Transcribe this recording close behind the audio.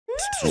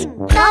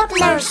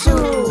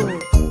Toddlerzoo.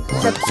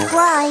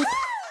 Subscribe.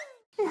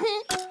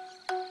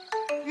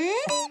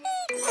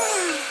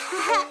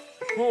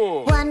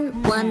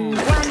 One, one,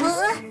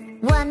 one.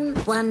 One,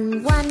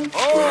 one, one.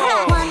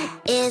 One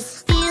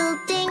is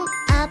building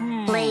a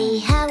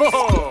playhouse.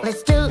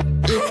 Let's do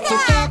it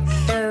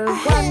together.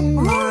 One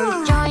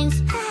more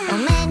joins. How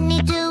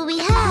many do we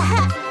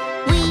have?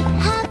 We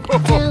have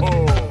two.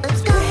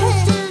 Let's go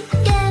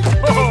together to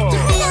build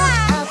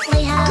a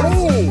playhouse.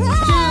 Two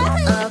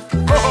of us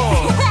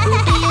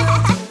will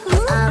build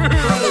a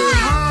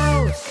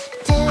playhouse.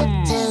 Two,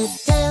 two,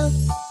 two.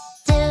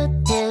 Two,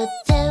 two,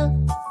 two.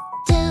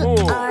 Two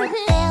are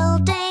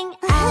building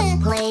a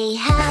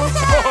playhouse.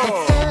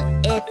 Let's do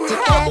it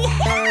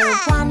together.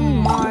 One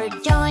more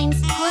joins.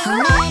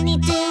 How many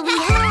do we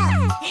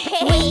have?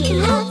 We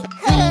have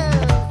three.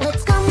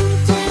 Let's come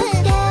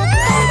together to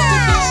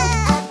build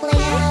a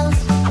playhouse.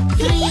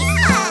 Three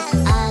of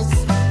us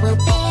will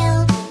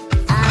build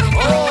a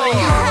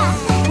playhouse.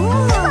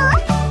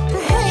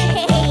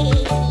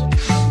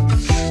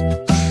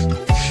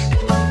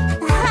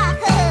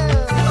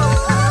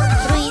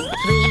 Three,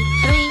 three,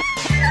 three.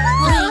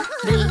 Three,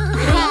 three,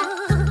 three.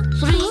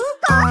 Three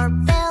are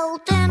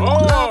building a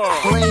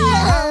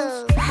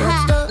playhouse.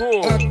 Let's do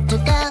it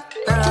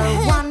together.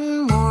 One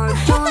more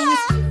joins.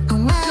 How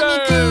many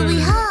do we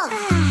have?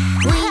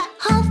 We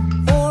have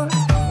four.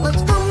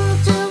 Let's come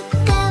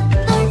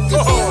together to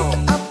build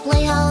a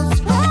playhouse.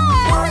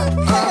 Four of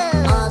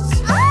us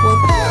will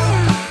build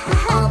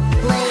a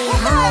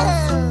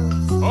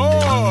playhouse.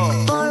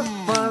 Four,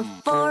 four,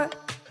 four.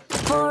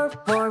 Four,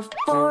 four,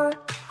 four.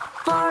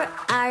 Four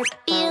are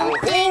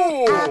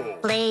building a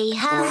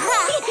playhouse.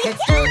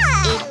 Let's do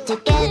it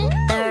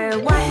together.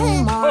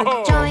 One more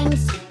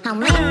joins. How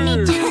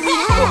many do we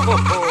have?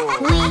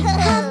 We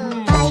have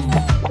five.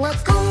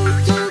 Let's come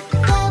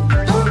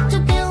together to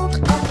build a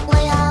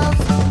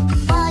playhouse.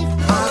 Five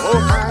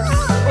of us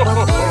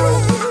will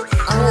build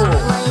a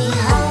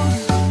playhouse.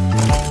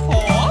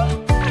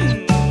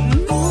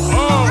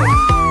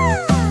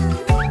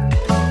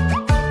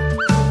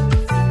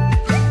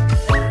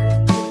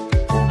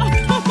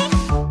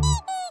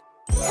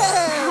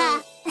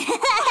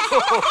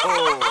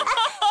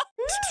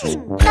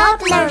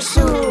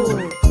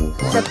 Toddlerzoo.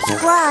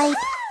 Subscribe.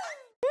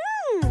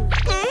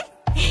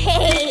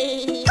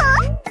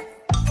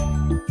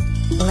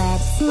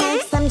 Let's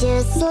make some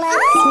juice.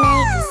 Let's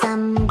make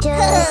some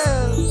juice.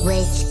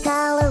 Which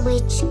color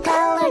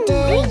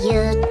do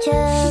you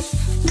choose?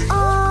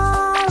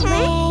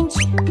 Orange,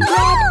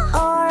 red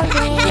or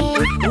green?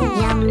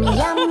 Yummy,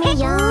 yummy,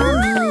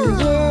 yummy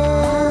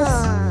juice.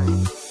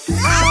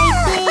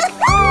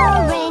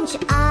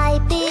 I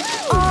pick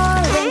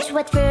orange.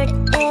 What fruit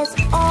is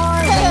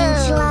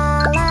orange?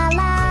 La la la.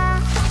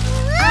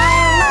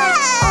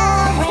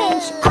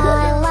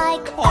 I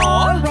like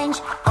orange.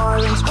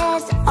 Orange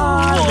is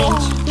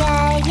orange.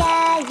 Yeah,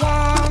 yeah,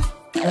 yeah.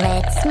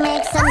 Let's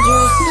make some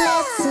juice.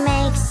 Let's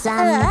make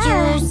some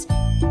juice.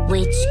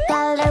 Which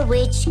color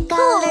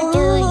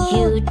do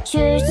you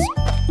choose?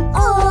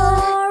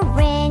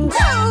 Orange,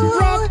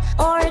 red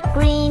or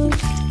green?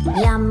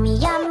 Yummy,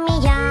 yummy,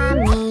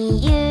 yummy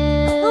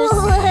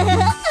juice.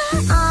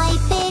 I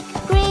pick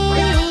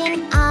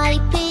green.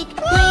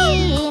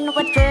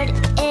 What fruit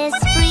is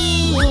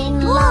green?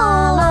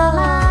 La la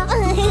la. I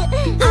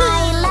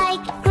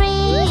like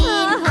green.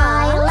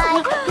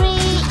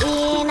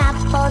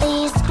 Apple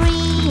is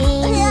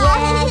green.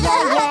 Yeah,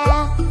 yeah,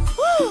 yeah.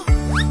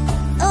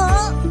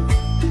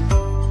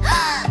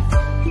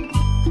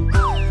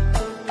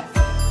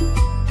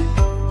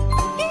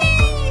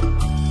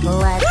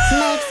 Let's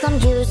make some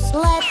juice.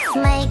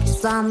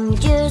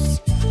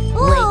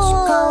 Which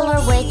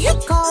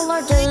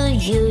color do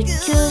you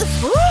choose?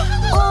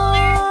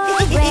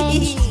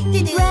 Orange,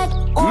 red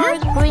or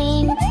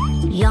green?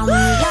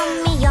 Yummy,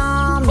 yummy,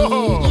 yummy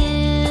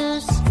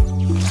juice.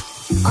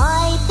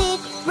 I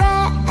pick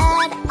red.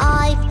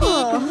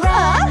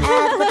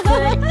 What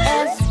fruit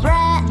is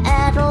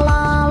red?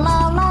 La la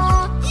la.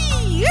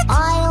 I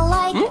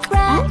like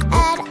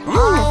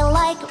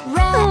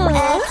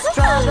red.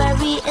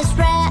 Strawberry is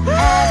red.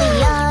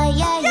 Yeah,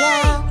 yeah, yeah.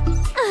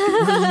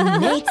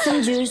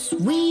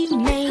 We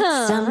made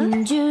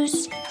some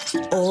juice.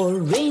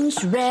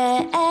 Orange,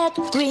 red,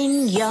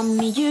 green,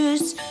 yummy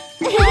juice.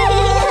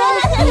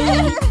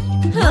 Healthy,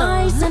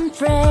 nice and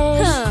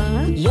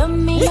fresh.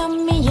 Yummy,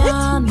 yummy,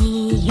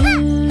 yummy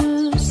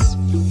juice.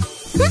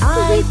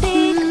 I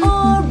pick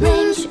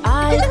orange.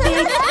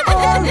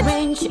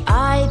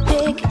 I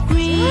pick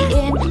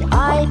green.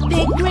 I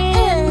pick red.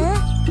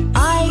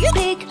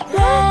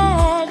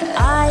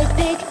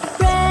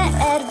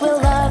 We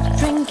love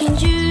drinking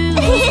juice.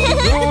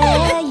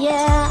 Yeah,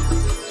 yeah.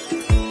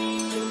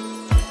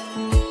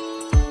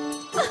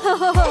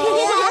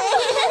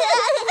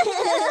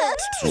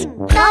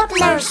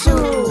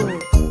 Toddlerzoo.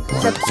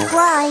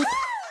 Subscribe.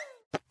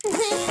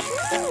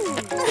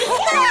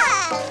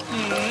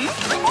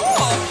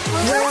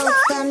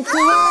 Welcome to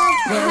our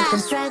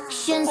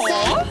construction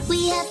site.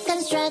 We have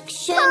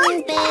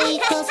construction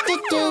vehicles to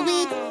do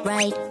it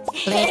right.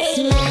 Let's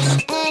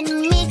smash and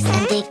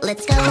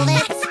let's go,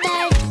 let's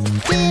start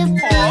to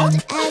build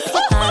a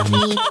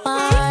safari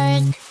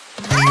park.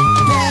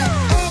 The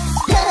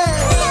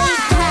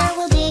excavator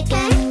will dig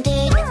and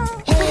dig.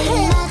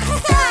 Hey, let's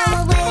go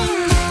away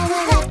now,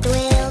 we'll have to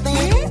build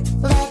it.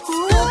 Let's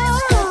scoop.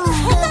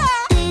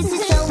 This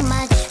is so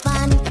much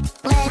fun.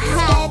 Let's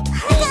get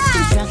this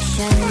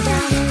construction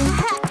done.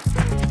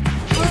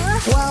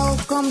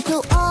 Welcome to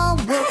our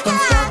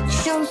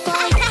construction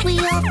site. We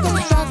have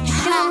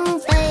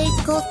construction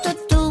vehicles to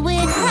do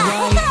it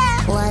right.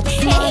 Let's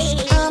smash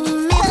a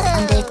mess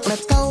and dig.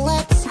 Let's go,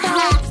 let's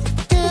start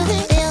to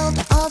build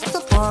a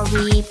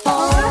safari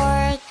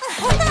park.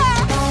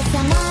 Buy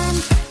some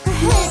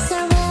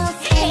mozzarella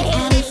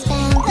and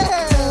spam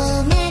to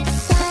mix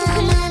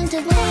some and to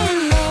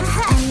mix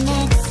and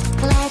mix.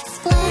 Let's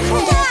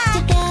blend it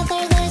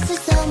together. This is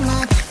so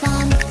much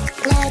fun.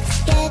 Let's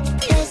get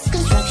this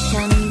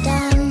construction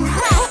done.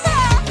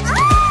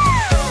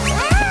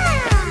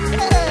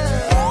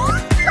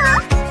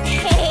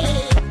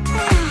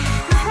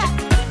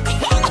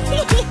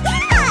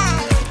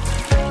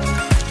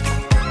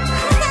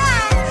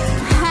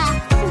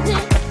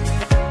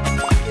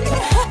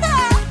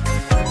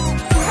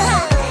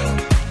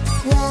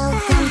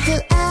 Welcome to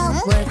our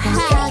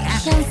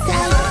construction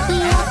site. We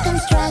have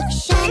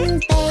construction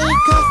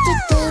vehicles to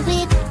do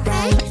it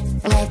right.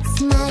 Let's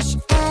smash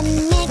and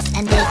mix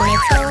and dig.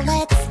 Let's go,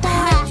 let's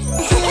start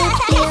to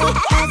build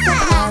a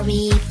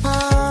safari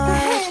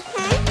park.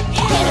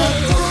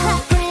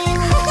 Bring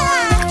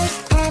ladders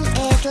and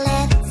it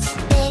lifts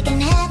big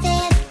and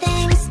heavy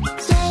things.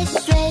 Swish,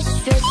 swish,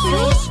 swish,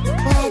 swish.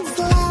 Let's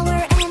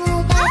lower and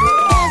lift.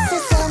 This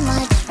is so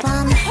much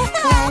fun.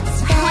 Let's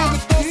get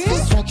this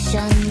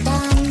construction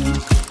done.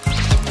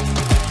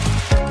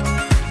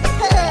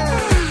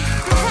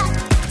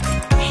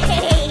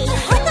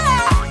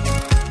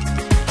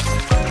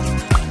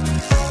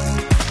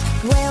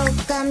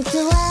 Welcome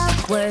to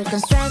our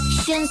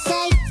construction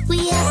site. We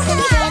have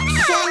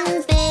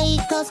construction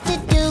vehicles to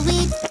do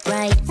it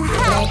right.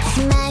 Let's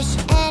smash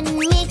and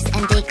mix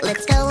and dig.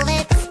 Let's go,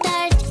 let's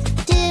start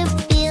to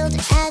build a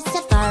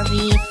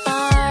safari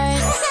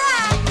park.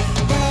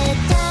 The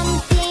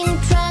dumping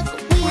truck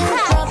will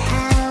drop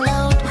and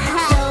load.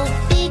 So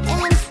big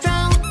and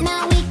strong,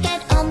 now we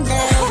get on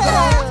the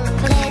road.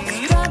 Let's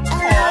drop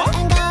and load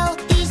and go.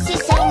 This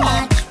is so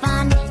much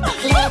fun. Let's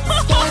get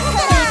this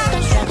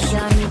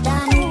construction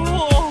done.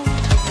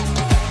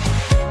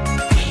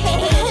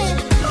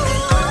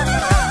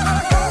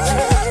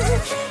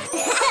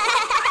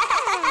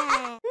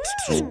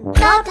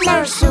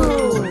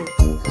 Toddlerzoo.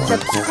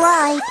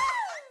 Subscribe.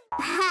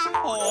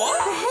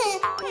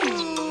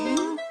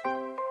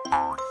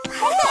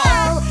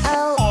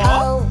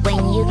 Oh, when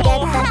you get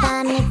that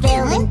funny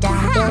feeling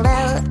down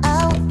below.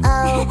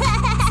 Oh,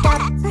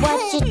 stop what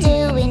you're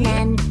doing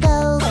and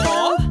go.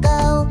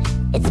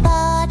 It's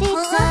party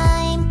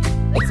time.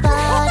 It's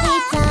party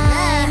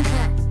time.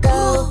 Go.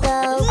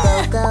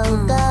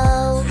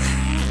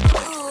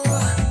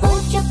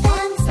 Put your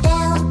pants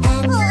down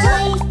and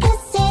take a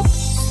sip.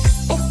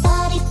 It's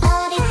party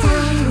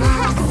time.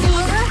 Now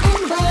sit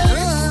and wait.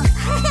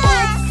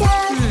 It's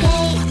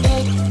okay,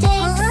 it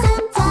takes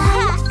some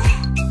time.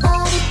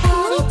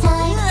 Party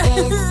time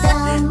is so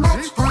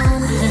much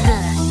fun.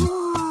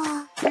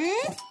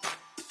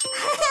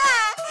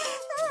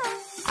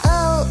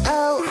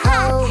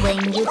 Oh, when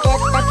you get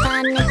that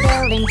funny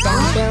feeling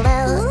down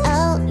below.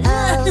 Oh,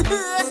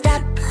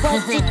 stop what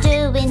you're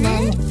doing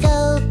and go.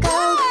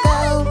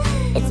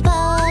 It's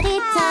party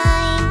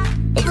time.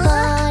 It's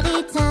party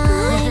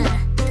time.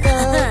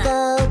 Go.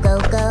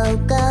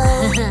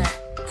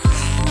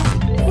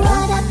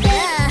 What a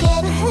big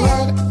kid,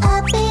 what a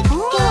big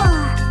kid.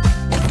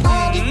 It's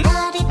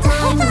party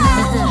time, no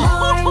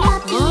more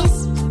nappies.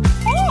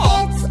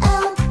 It's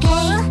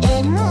okay,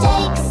 it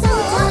takes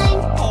some time.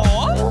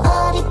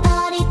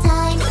 Party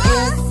time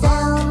is so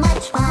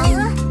much fun.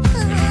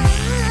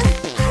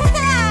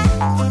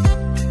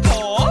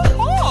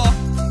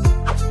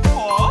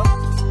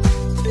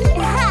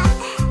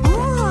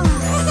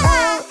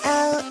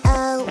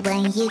 Oh,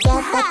 when you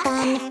get that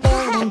funny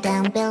feeling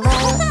down below.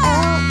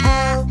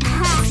 Oh,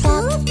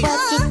 stop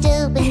what you're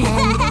doing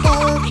and go.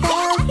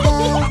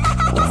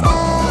 It's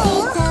party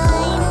time. Go.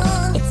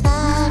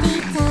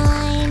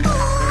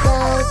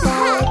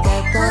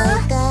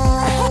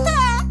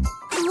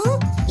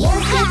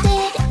 Yes, you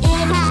did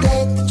it.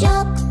 Good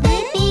job,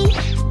 baby.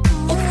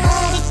 It's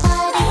party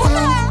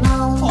time. No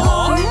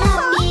more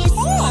nappies.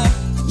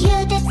 You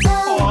did so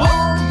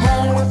well.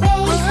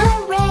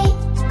 Hooray.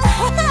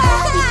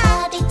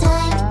 Party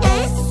time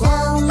is so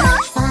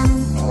much fun.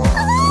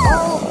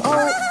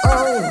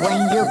 Oh,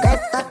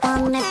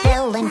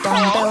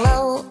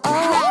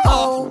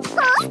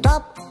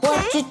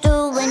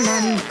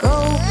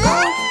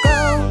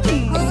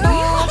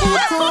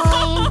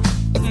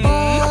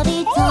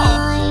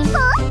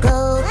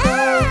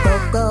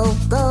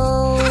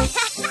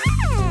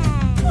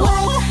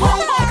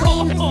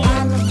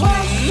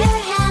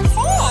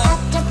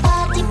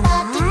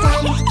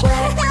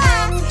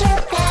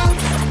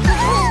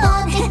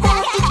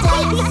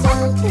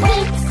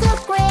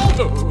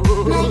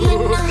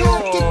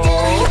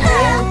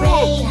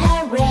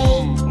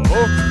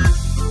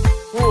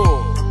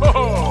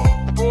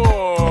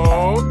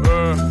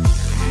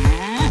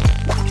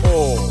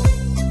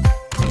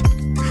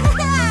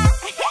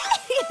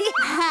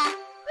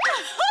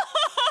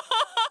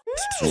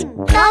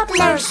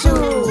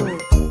 toddlerzoo.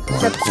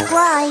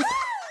 Subscribe.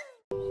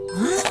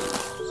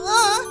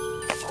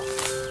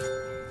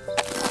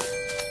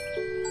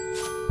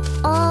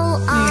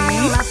 Oh,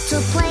 I love to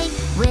play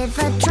with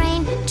a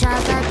train.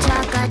 Chugga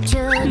chugga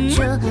choo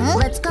choo.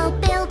 Let's go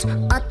build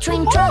a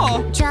train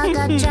truck.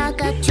 Chugga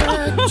chugga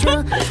choo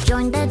choo.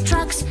 Join the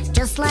trucks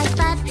just like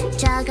that.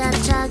 Chugga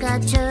chugga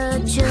choo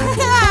choo.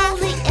 Pull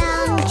the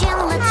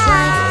engine, let's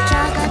ride.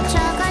 Chugga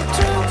chugga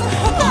choo.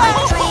 My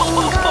train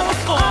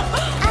goes up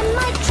and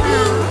my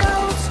train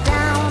goes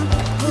down.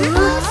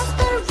 Buzz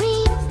the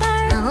reaper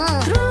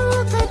through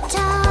the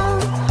town.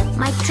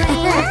 My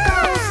train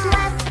goes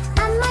left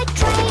and my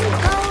train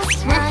goes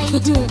right.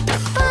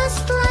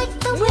 Fast like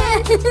the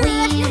wind we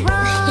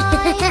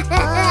ride.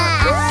 Oh,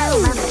 I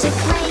love to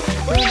play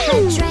with the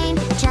train.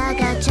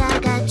 Chugga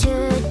chugga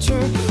choo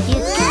choo. You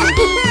can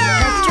be the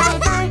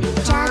driver.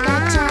 Chugga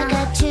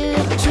chugga choo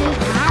choo.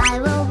 I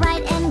will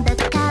ride in the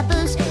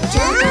caboose.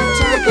 Chugga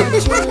chugga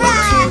choo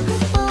choo.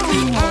 Pull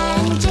the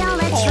engine,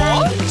 let's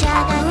ride.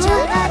 Chugga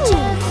chugga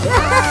choo.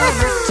 I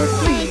love to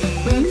play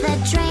with the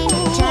train.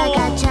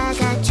 Chugga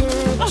chugga choo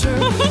choo.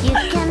 You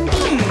can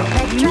be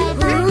the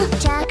driver.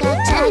 Chugga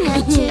chugga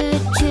choo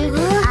choo.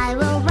 I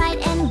will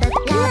ride in the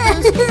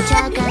caboose.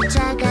 Chugga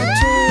chugga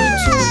choo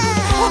choo.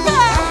 Pull the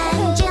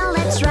engine,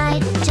 let's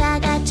ride.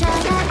 Chugga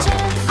chugga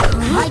choo.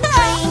 My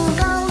train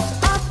goes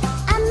up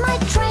and my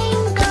train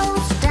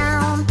goes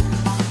down.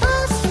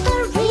 Buzz the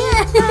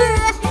reaper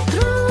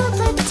through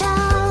the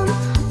town.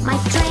 My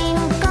train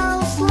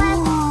goes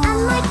left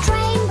and my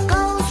train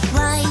goes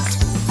right.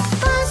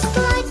 Fast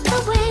like the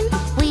wind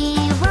we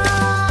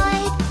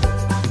ride.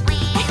 We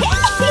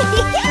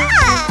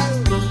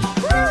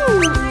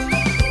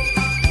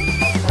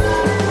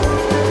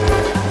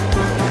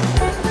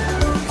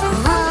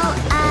Oh,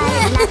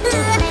 I love to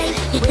play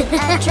with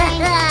a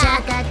train.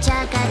 Chugga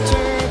chugga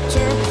choo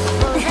choo.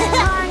 Pull the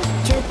horn,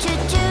 choo choo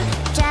choo.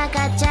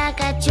 Chugga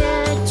chugga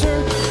choo choo.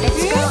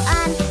 Let's go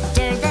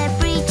under the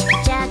bridge.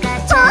 Chugga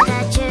chugga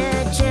choo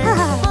choo.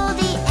 Pull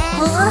the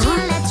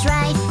engine, let's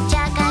ride.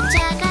 Chugga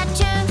chugga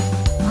choo.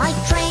 My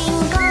train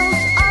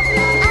goes up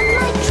and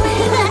my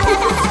train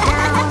goes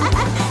down.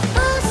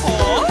 Buzz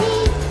the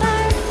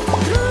reaper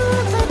through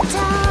the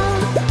town.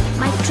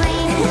 My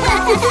train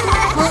goes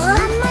left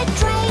and my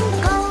train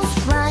goes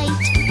right.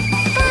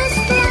 Fast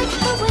like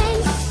the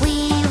wind we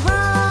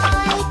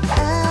ride.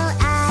 Oh,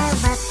 I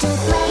love to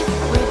play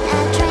with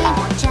a train.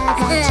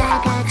 Chugga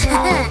chugga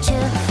choo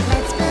choo.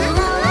 Let's blow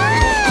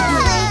away.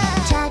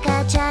 Chugga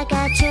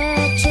chugga choo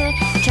choo.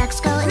 Trucks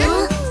go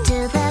into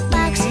the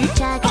box.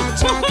 Chugga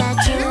chugga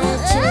choo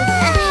choo.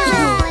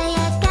 We'll play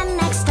again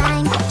next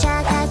time.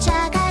 Chugga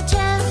chugga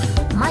choo.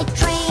 My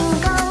train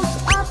goes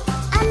up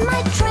and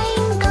my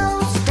train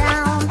goes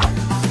down.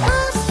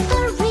 Buzz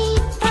the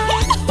reaper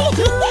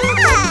through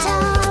the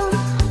town.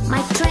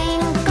 My train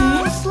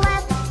goes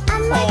left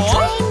and my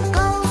train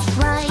goes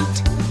right.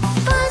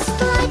 Fast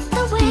like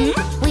the wind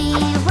we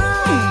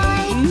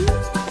ride.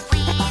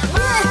 We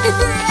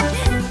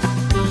ride.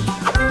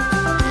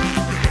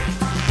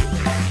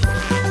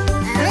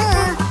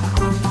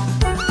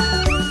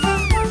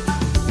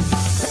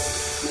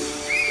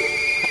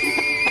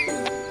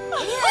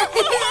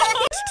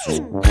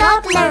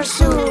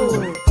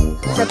 toddlerzoo.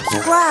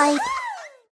 Subscribe.